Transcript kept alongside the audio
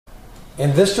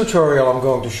In this tutorial I'm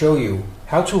going to show you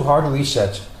how to hard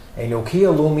reset a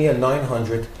Nokia Lumia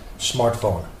 900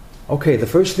 smartphone. Okay, the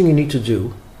first thing you need to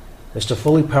do is to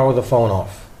fully power the phone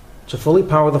off. To fully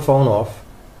power the phone off,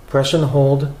 press and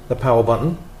hold the power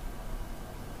button.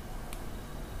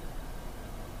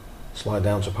 Slide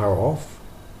down to power off.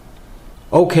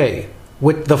 Okay,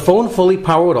 with the phone fully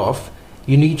powered off,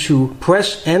 you need to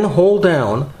press and hold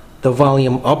down the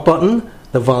volume up button,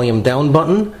 the volume down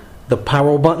button, the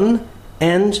power button,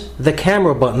 and the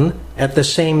camera button at the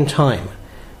same time.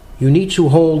 You need to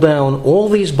hold down all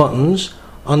these buttons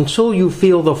until you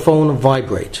feel the phone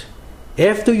vibrate.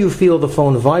 After you feel the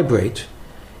phone vibrate,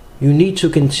 you need to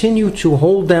continue to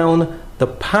hold down the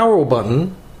power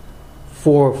button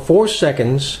for 4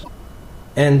 seconds,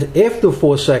 and after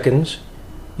 4 seconds,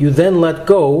 you then let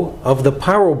go of the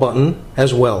power button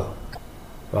as well.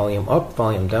 Volume up,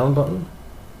 volume down button,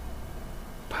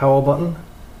 power button,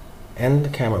 and the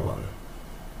camera button.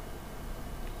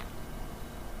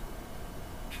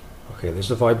 Okay, there's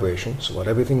the vibration, so let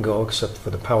everything go except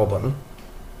for the power button.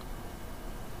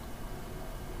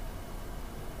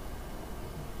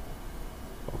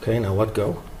 Okay, now let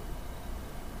go.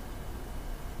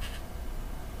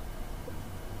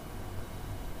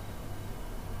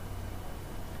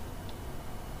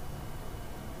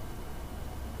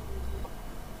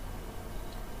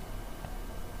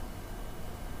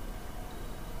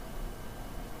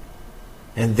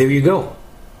 And there you go.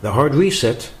 The hard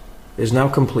reset is now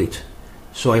complete.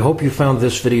 So I hope you found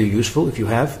this video useful. If you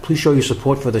have, please show your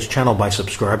support for this channel by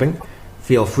subscribing.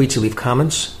 Feel free to leave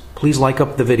comments. Please like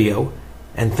up the video.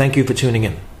 And thank you for tuning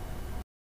in.